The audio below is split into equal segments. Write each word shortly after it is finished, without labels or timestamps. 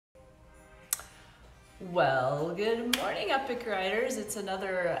Well, good morning, Epic Riders. It's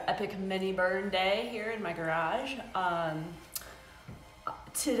another epic mini burn day here in my garage.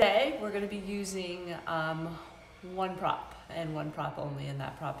 Today, we're going to be using one prop and one prop only, and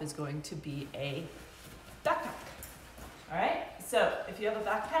that prop is going to be a backpack. All right, so if you have a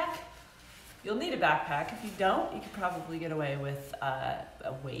backpack, you'll need a backpack. If you don't, you could probably get away with a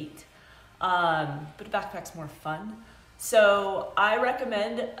weight, but a backpack's more fun. So I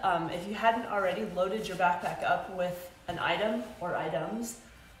recommend, if you hadn't already loaded your backpack up with an item or items,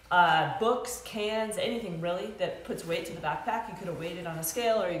 books, cans, anything really that puts weight to the backpack. You could have weighed it on a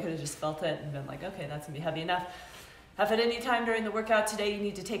scale, or you could have just felt it and been like, okay, that's gonna be heavy enough. If at any time during the workout today you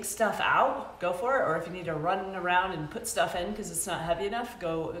need to take stuff out, go for it. Or if you need to run around and put stuff in because it's not heavy enough,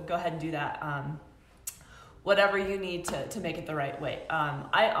 go ahead and do that. Whatever you need to make it the right weight.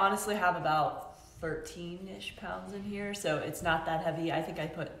 I honestly have about 13-ish pounds in here, so it's not that heavy. I think I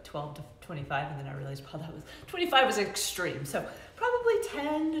put 12 to 25, and then I realized, well, that was 25 was extreme. So probably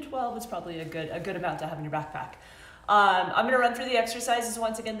 10 to 12 is probably a good amount to have in your backpack. I'm gonna run through the exercises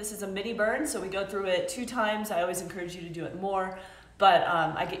once again. This is a mini burn, so we go through it 2 times. I always encourage you to do it more, but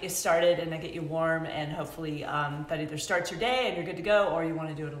I get you started and I get you warm, and hopefully that either starts your day and you're good to go, or you want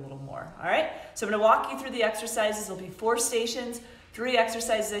to do it a little more. All right, so I'm gonna walk you through the exercises. There'll be 4 stations. 3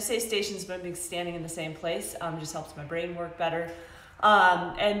 exercises. I say stations, but I'm being standing in the same place. Just helps my brain work better.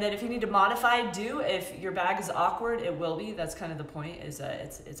 And then if you need to modify, do. If your bag is awkward, it will be. That's kind of the point. Is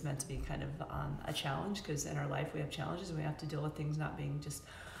it's meant to be kind of a challenge, because in our life we have challenges and we have to deal with things not being just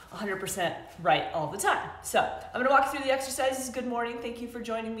 100% right all the time. So I'm going to walk you through the exercises. Good morning. Thank you for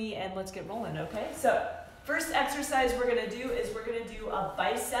joining me, and let's get rolling. Okay. So first exercise we're going to do is we're going to do a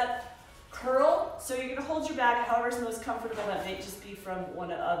bicep curl. So you're going to hold your bag however is most comfortable. That may just be from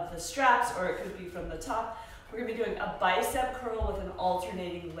one of the straps, or it could be from the top. We're going to be doing a bicep curl with an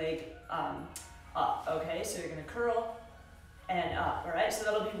alternating leg up. Okay, so you're going to curl and up. All right, so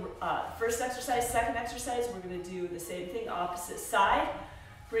that'll be first exercise. Second exercise, we're going to do the same thing, opposite side,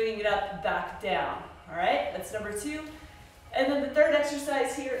 bringing it up, back down. All right, that's number 2. And then the third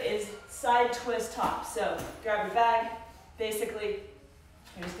exercise here is side twist hop. So grab your bag, basically.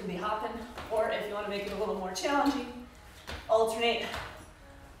 You're just going to be hopping, or if you want to make it a little more challenging, alternate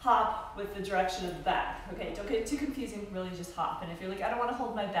hop with the direction of the bag. Okay, don't get too confusing, really just hop. And if you're like, I don't want to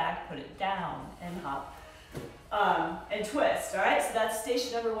hold my bag, put it down and hop. And twist, all right? So that's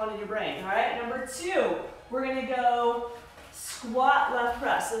station number 1 in your brain, all right? Number 2, we're going to go squat, left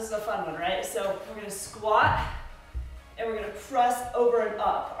press. This is a fun one, right? So we're going to squat, and we're going to press over and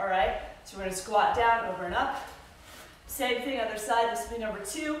up, all right? So we're going to squat down, over and up. Same thing, other side, this will be number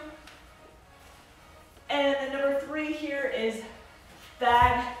 2. And then number 3 here is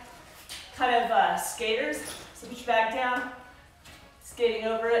bag kind of skaters. So put your bag down, skating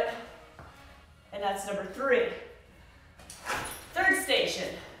over it, and that's number 3. Third station.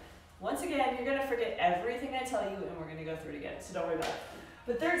 Once again, you're gonna forget everything I tell you, and we're gonna go through it again, so don't worry about it.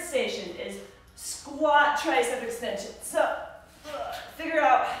 The third station is squat tricep extension. So figure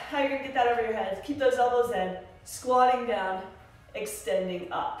out how you're gonna get that over your head. Keep those elbows in. Squatting down, extending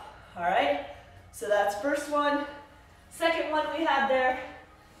up. All right, so that's first one. Second one we have there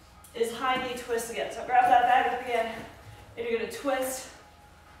is high knee twist again. So grab that bag up again, and you're gonna twist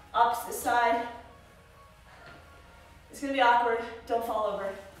opposite side. It's gonna be awkward, don't fall over,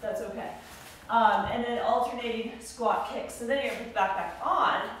 that's okay. And then alternating squat kicks. So then you're gonna put the backpack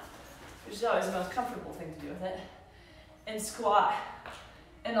on, which is always the most comfortable thing to do with it, and squat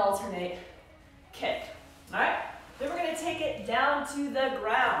and alternate kick. All right, then we're going to take it down to the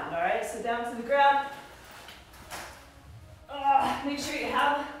ground. All right, so down to the ground. Make sure you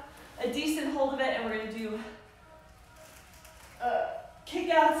have a decent hold of it, and we're going to do kick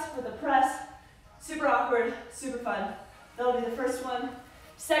outs with a press. Super awkward, super fun. That'll be the first one.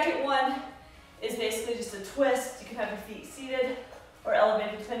 Second one is basically just a twist. You can have your feet seated or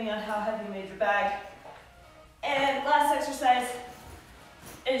elevated depending on how heavy you made your bag. And last exercise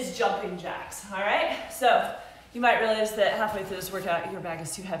is jumping jacks, all right? So you might realize that halfway through this workout, your bag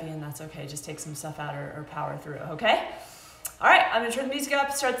is too heavy, and that's okay. Just take some stuff out or power through it, okay? All right, I'm gonna turn the music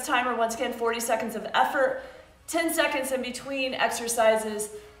up, start the timer. Once again, 40 seconds of effort, 10 seconds in between exercises,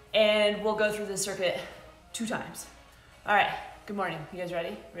 and we'll go through the circuit 2 times. All right, good morning. You guys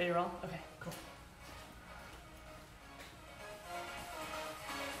ready? Ready to roll? Okay, cool.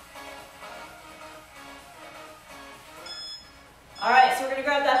 All right, so we're gonna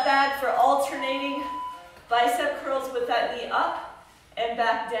grab that bag for alternating bicep curls with that knee up and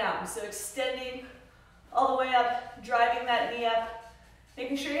back down. So extending all the way up, driving that knee up,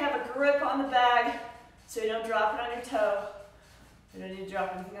 making sure you have a grip on the bag so you don't drop it on your toe. We don't need to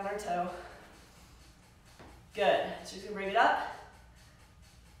drop anything on our toe. Good. So you're just gonna bring it up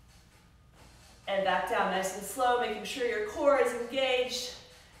and back down, nice and slow, making sure your core is engaged.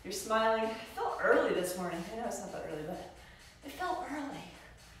 You're smiling. It felt early this morning. I know it's not that early, but it felt early.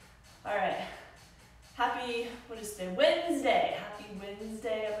 All right. Happy, what is today? Wednesday. Happy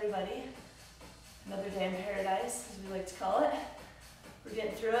Wednesday, everybody. Another day in paradise, as we like to call it. We're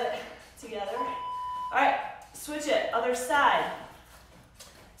getting through it together. All right, switch it. Other side.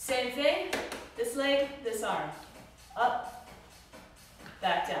 Same thing. This leg, this arm. Up,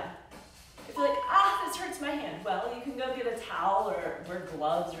 back down. If you're like, this hurts my hand. Well, you can go get a towel or wear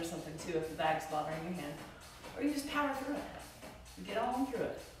gloves or something too if the bag's bothering your hand. Or you just power through it. Get on through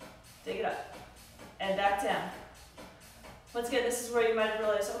it. Take it up. And back down. Once again, this is where you might have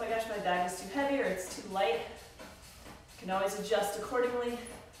realized, oh my gosh, my bag is too heavy or it's too light. You can always adjust accordingly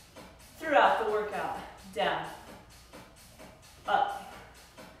throughout the workout. Down. Up.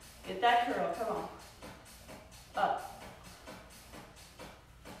 Get that curl, come on. Up.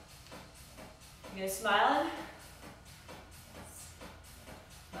 You guys smiling?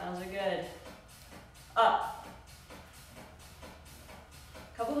 Smiles are good. Up.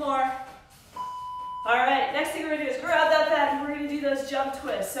 Couple more. All right, next thing we're gonna do is grab that bag and we're gonna do those jump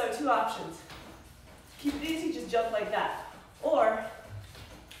twists. So 2 options. Keep it easy, just jump like that. Or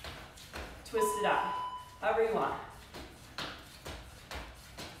twist it out, however you want.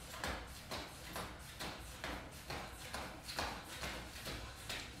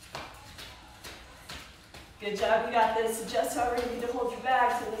 Good job, you got this. Adjust however you need to hold your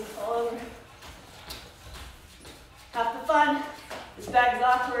bag so it doesn't fall over. Half the fun. This bag is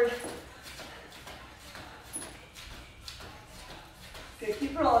awkward. Good,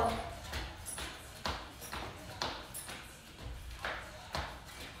 keep rolling.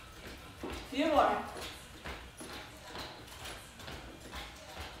 Few more.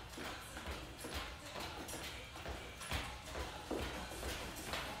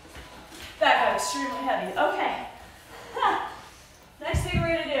 Back up, extremely heavy. Okay. Next thing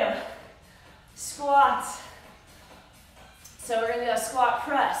we're gonna do, squats. So we're gonna do a squat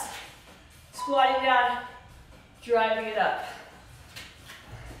press. Squatting down, driving it up.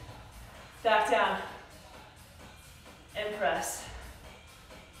 Back down, and press.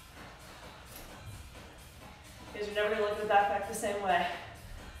 Because you're never gonna look at the backpack the same way.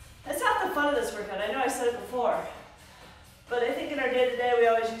 That's half the fun of this workout. I know I said it before, but I think in our day-to-day we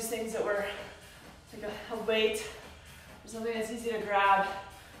always use things that were like a weight or something that's easy to grab.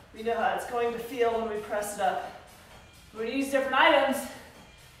 We know how it's going to feel when we press it up. When we use different items,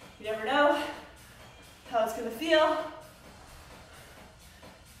 you never know how it's gonna feel.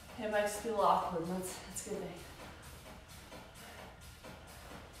 It might just feel awkward. That's a good thing.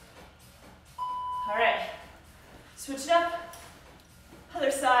 All right, switch it up.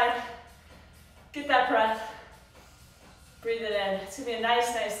 Other side. Get that breath. Breathe it in. It's gonna be a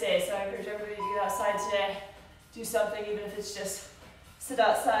nice day. So I encourage everybody to get outside today. Do something, even if it's just sit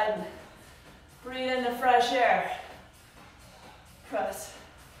outside and breathe in the fresh air. Press.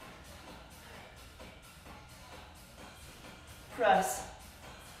 Press.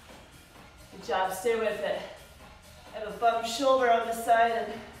 Good job, stay with it. I have a bum shoulder on this side and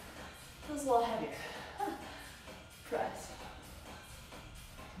it feels a little heavier. Press.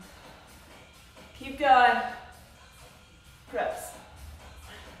 Keep going. Press.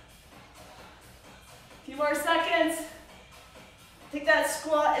 A few more seconds. Take that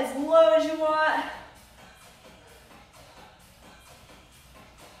squat as low as you want.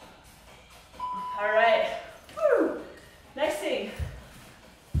 All right. Woo. Next thing.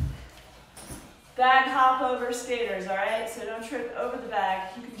 Bag hop over skaters, all right? So don't trip over the bag.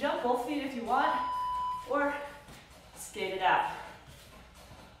 You can jump both feet if you want, or skate it out.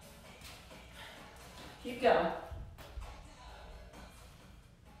 Keep going.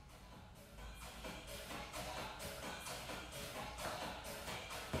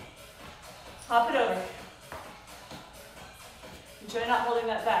 Hop it over. Enjoy not holding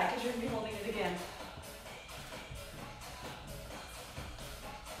that bag because you're going to be holding it again.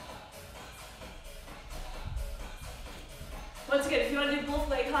 Once again, if you want to do both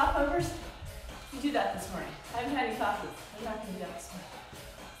leg hopovers, you do that this morning. I haven't had any coffee. I'm not going to do that this morning.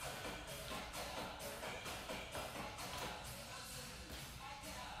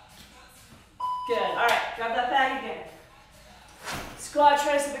 Good. All right, grab that bag again. Squat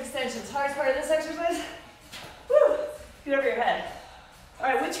tricep extensions. Hardest part of this exercise. Woo! Get over your head. All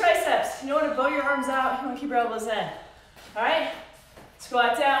right, with triceps, you don't want to bow your arms out. You want to keep your elbows in. All right?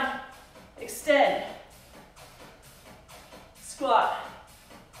 Squat down. Extend. Squat.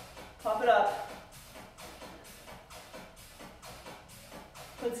 Pop it up.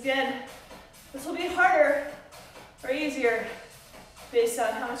 Once again, this will be harder or easier based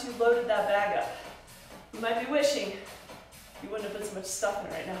on how much you loaded that bag up. You might be wishing you wouldn't have put so much stuff in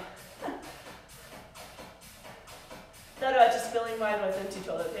it right now. Thought about just filling mine with empty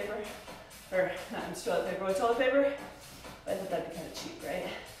toilet paper, or not empty toilet paper, with toilet paper, but I thought that'd be kind of cheap, right?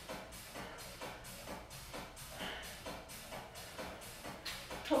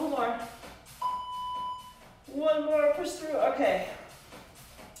 Couple more. One more, push through, okay.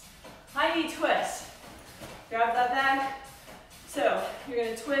 High knee twist. Grab that bag. So you're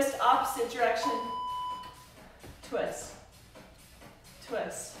gonna twist opposite direction. Twist,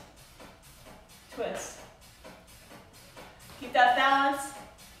 twist, twist. Keep that balance,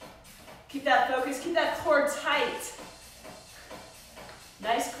 keep that focus, keep that core tight.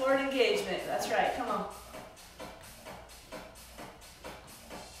 Nice core engagement, that's right, come on.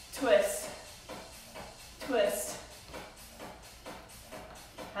 Twist, twist.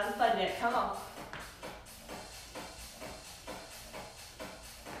 Have fun, Nick, come on.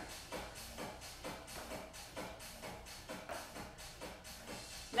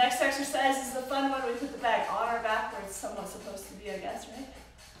 Next exercise is the fun one. We put the bag on our back where it's somewhat supposed to be, I guess, right?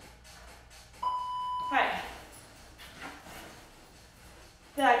 All right.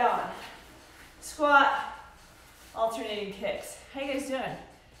 Bag on. Squat, alternating kicks. How you guys doing?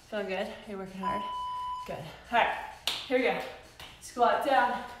 Feeling good? Are you working hard? Good. All right, here we go. Squat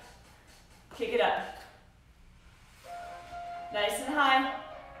down, kick it up. Nice and high,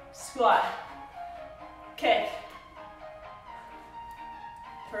 squat, kick.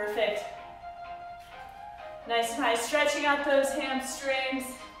 Perfect. Nice and high, stretching out those hamstrings.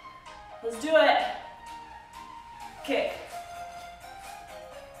 Let's do it. Kick.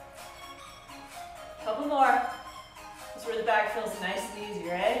 Couple more. This is where the back feels nice and easy,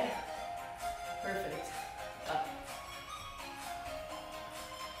 right? Perfect. Up.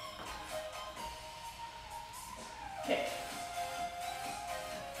 Kick.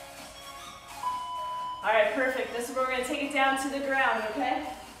 All right, perfect. This is where we're going to take it down to the ground, okay?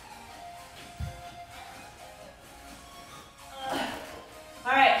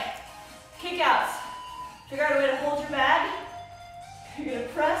 All right, kick outs. Figure out a way to hold your bag. You're going to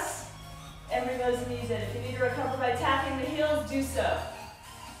press and bring those knees in. If you need to recover by tapping the heels, do so.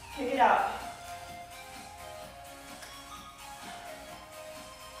 Kick it out.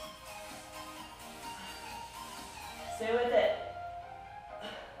 Stay with it.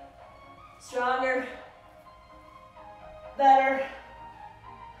 Stronger. Better.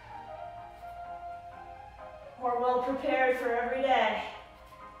 More well prepared for every day.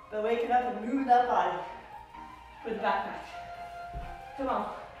 But waking up and moving that body with the backpack. Come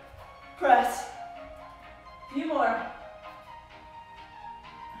on. Press. A few more.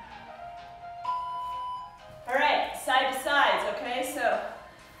 All right, side to sides, okay? So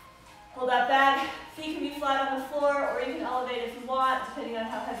hold that bag. Feet can be flat on the floor, or you can elevate if you want, depending on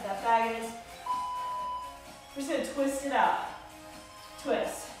how heavy that bag is. We're just gonna twist it out.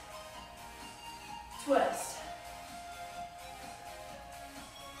 Twist. Twist.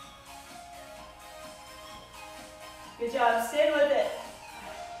 Good job, stay with it.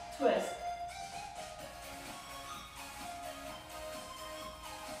 Twist.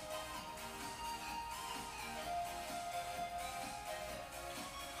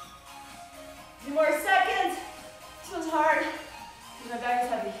 Few more seconds. This one's hard because my back is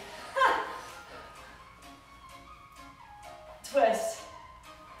heavy. Twist.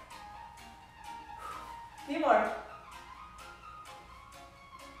 Few more.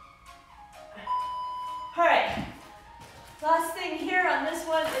 All right. Last thing here on this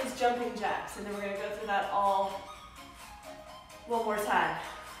one is jumping jacks, and then we're going to go through that all one more time.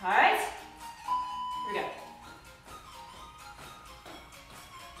 All right? Here we go.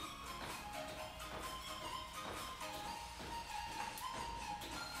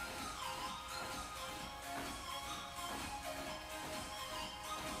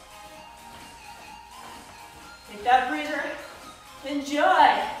 Take that breather.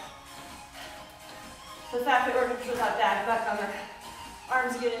 Enjoy the fact that we're going to put that bag back on our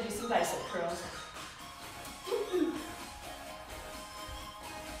arms again and do some bicep curls.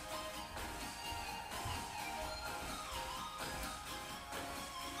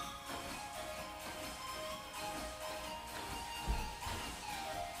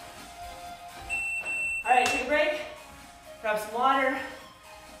 All right, take a break. Grab some water.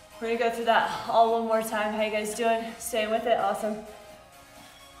 We're going to go through that all one more time. How you guys doing? Staying with it? Awesome.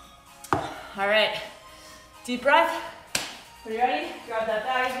 All right. Deep breath. When you're ready, grab that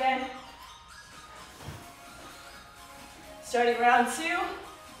bag again. Starting round 2.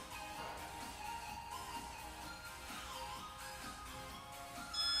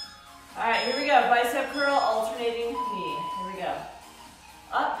 All right, here we go. Bicep curl, alternating knee. Here we go.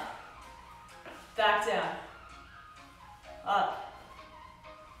 Up, back down. Up.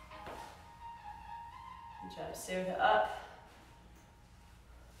 Good job. Stay with the up.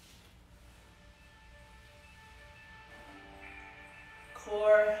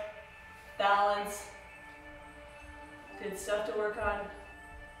 Core, balance. Good stuff to work on.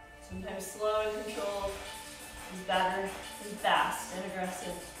 Sometimes slow and controlled is better than fast and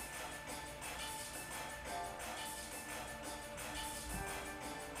aggressive.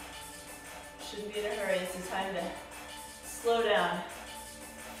 Shouldn't be in a hurry. It's the time to slow down.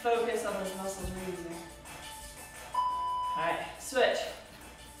 Focus on those muscles we're using. All right, switch.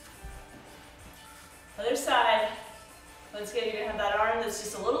 Other side. Once again, you're gonna have that arm that's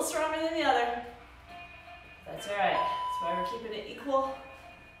just a little stronger than the other. That's all right. That's why we're keeping it equal,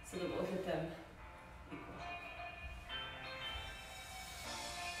 so that we'll hit them equal.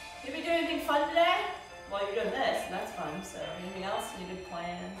 Did we do anything fun today? Well, you're doing this, and that's fun. So anything else? Any good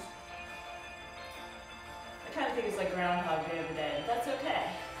plans? I kind of think it's like Groundhog Day every day, but that's okay.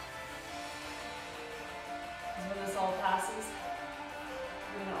 Because when this all passes,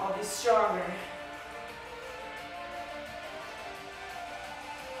 we're gonna all be stronger.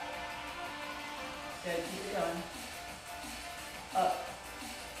 Good, keep it going. Up.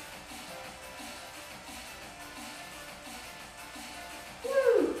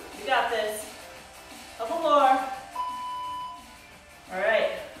 Woo! You got this. Couple more. All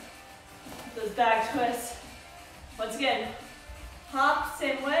right. Those back twists. Once again, hop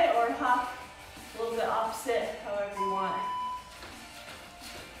same way or hop a little bit opposite, however you want.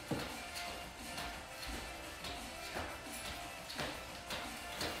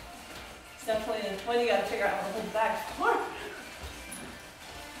 It's definitely one you gotta figure out how to hold the back for.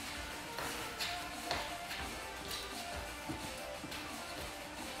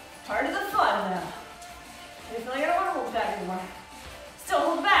 Part of the fun now. I feel like I don't want to hold the back anymore. Still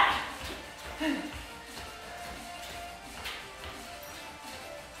hold the back.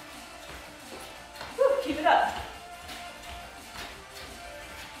 Woo, keep it up.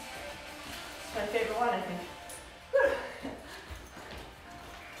 It's my favorite one, I think.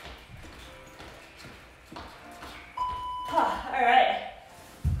 All right,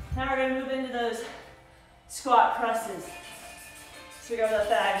 now we're going to move into those squat presses. So we go with that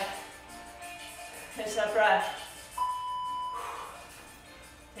bag. Finish that breath.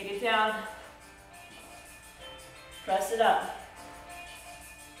 Take it down. Press it up.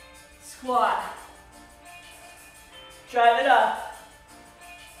 Squat. Drive it up.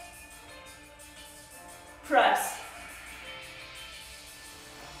 Press.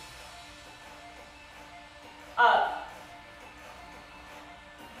 Up.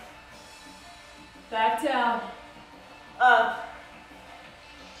 Back down, up.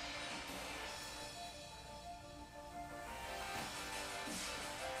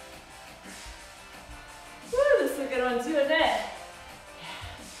 Woo, this is a good one too, isn't it?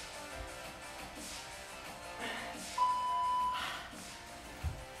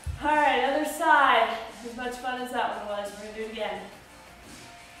 All right, other side. As much fun as that one was, we're gonna do it again.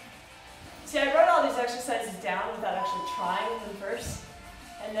 See, I wrote all these exercises down without actually trying them first.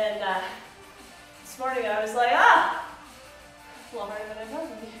 And then this morning I was like, a little harder than I thought it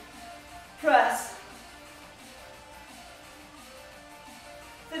would be. Press.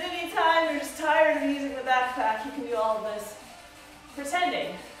 If at any time you're just tired of using the backpack, you can do all of this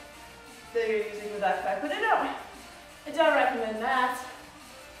pretending that you're using the backpack. But I don't recommend that.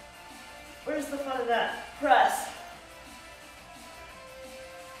 Where's the fun of that? Press.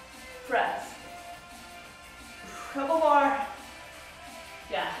 Press. Couple more.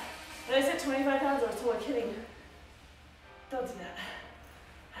 Yeah. When I said 25 pounds, I was totally kidding. Don't do that.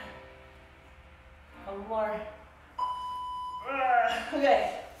 Couple more.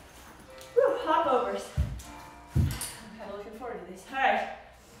 Okay. Woo, hop overs. I'm kind of looking forward to these. All right.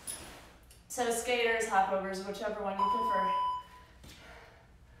 So skaters, hop overs, whichever one you prefer.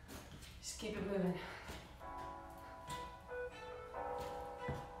 Just keep it moving.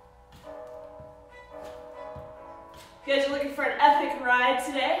 If you guys are looking for an epic ride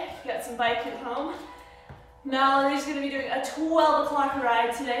today, got some bike at home. Mallory's gonna be doing a 12 o'clock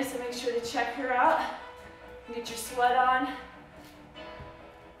ride today, so make sure to check her out. Get your sweat on.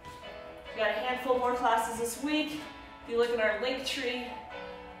 We got a handful more classes this week. If you look at our link tree,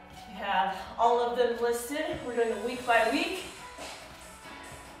 we have all of them listed. We're doing them week by week.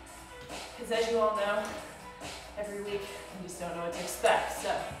 Because as you all know, every week you just don't know what to expect.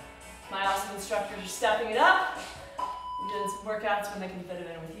 So my awesome instructors are stepping it up. We're doing some workouts when they can fit them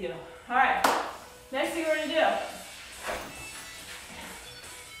in with you. All right, next thing we're gonna do.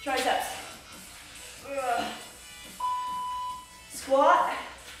 triceps. Squat,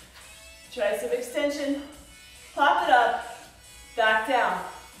 tricep extension, pop it up, back down,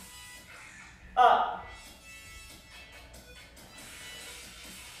 up.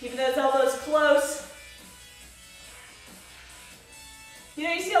 Keeping those elbows close. You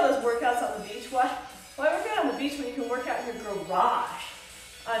know, you see all those workouts on the beach. Why work out on the beach when you can work out in your garage?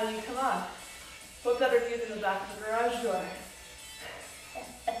 I mean, come on. What better view than the back of the garage door?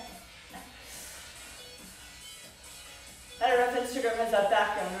 I don't know if Instagram has that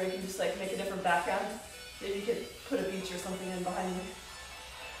background where you can just like make a different background. Maybe you could put a beach or something in behind you.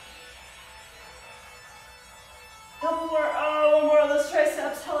 Couple more. Oh, one more of those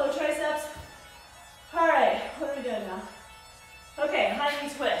triceps. Hello, triceps. All right, what are we doing now? Okay, hind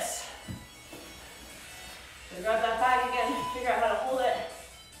knee twist. Gonna grab that bag again, figure out how to hold it.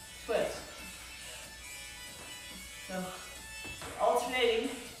 Twist. So, alternating.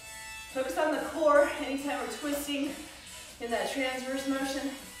 Focus on the core anytime we're twisting in that transverse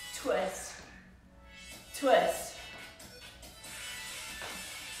motion. Twist. Twist.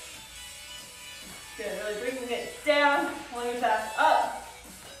 Good, really bringing it down, pulling it back up.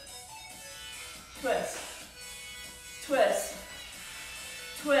 Twist. Twist.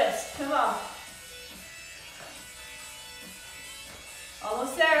 Twist. Come on.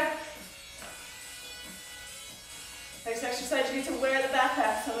 Almost there. Next exercise, you get to wear the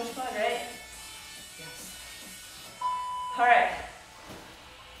backpack. So much fun, right? Yes. All right.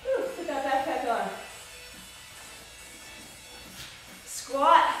 Whew, put that backpack on.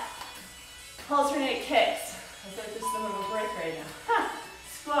 Squat. Alternate kicks. I feel like this is a little break right now. Ha.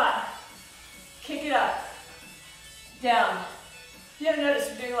 Squat. Kick it up. Down. If you haven't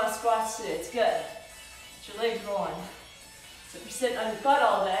noticed, we're doing a lot of squats today. It's good. Get your legs rolling. So if you're sitting on your butt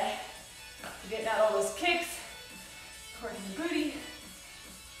all day, you're getting out all those kicks, working the booty.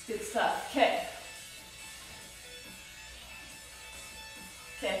 It's good stuff. Kick.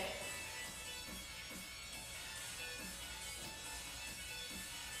 Kick.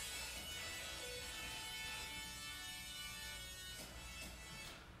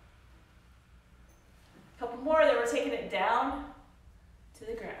 Couple more, then we're taking it down to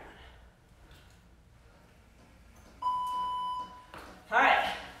the ground. All right,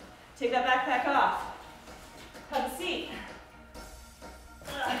 take that backpack off. Have a seat.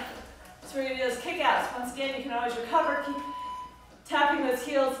 So we're gonna do those kick outs. Once again, you can always recover. Keep tapping those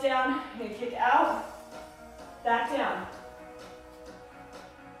heels down. You're gonna kick out, back down,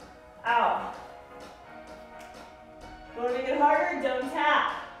 out. You wanna make it harder? Don't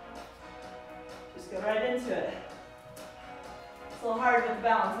tap. Just go right into it. It's a little hard with the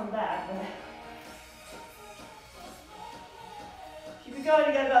balance on the back, but keep it going.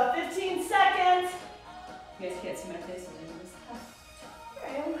 You got about 15 seconds. You guys can't see my face when I do this. Here I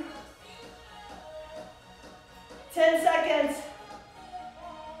am. 10 seconds.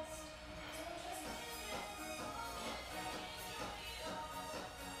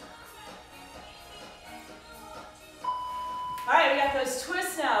 All right, we got those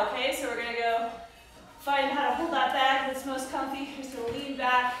twists now, okay? So we're gonna go find how to hold that back that's most comfy. You're just gonna lean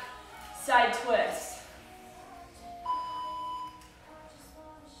back, side twist.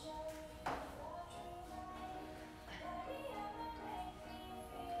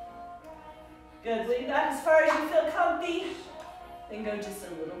 Good, lean back as far as you feel comfy, then go just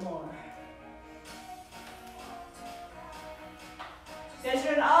a little more. You guys are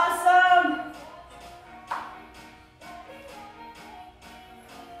doing awesome.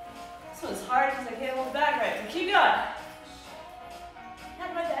 This one's hard because I can't hold it back right, but keep going.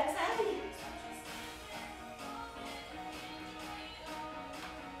 Not my back's happy.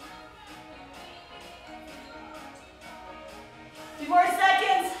 Few more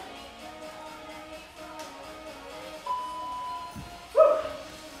seconds.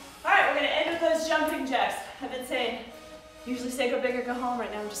 Jumping jacks. I've been saying, usually say go big or go home.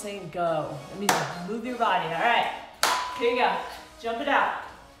 Right now I'm just saying go. That means move your body. All right. Here you go. Jump it out.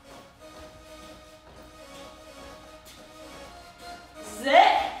 This is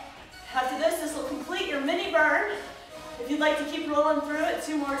it. After this will complete your mini burn. If you'd like to keep rolling through it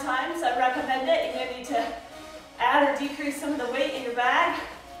 2 more times, I recommend it. You may need to add or decrease some of the weight in your bag.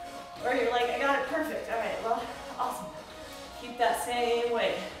 Or you're like, I got it perfect. All right, well, awesome. Keep that same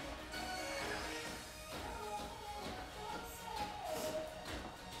weight.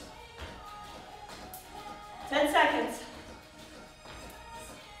 10 seconds.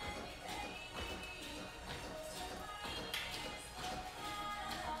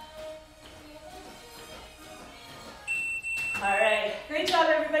 All right, great job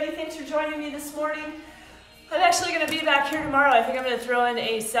everybody. Thanks for joining me this morning. I'm actually going to be back here tomorrow. I think I'm going to throw in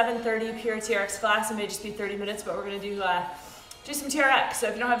a 7:30 pure TRX class. It may just be 30 minutes, but we're going to do some TRX. So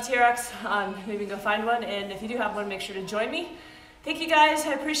if you don't have a TRX, maybe go find one. And if you do have one, make sure to join me. Thank you guys.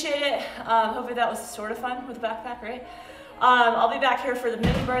 I appreciate it. Hopefully that was sort of fun with the backpack, right? I'll be back here for the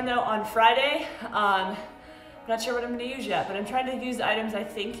mini burn though on Friday. Not sure what I'm going to use yet, but I'm trying to use items I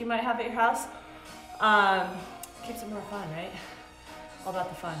think you might have at your house. Keeps it more fun, right? All about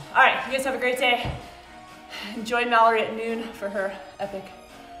the fun. All right, you guys have a great day. Join Mallory at noon for her epic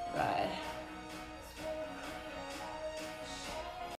ride.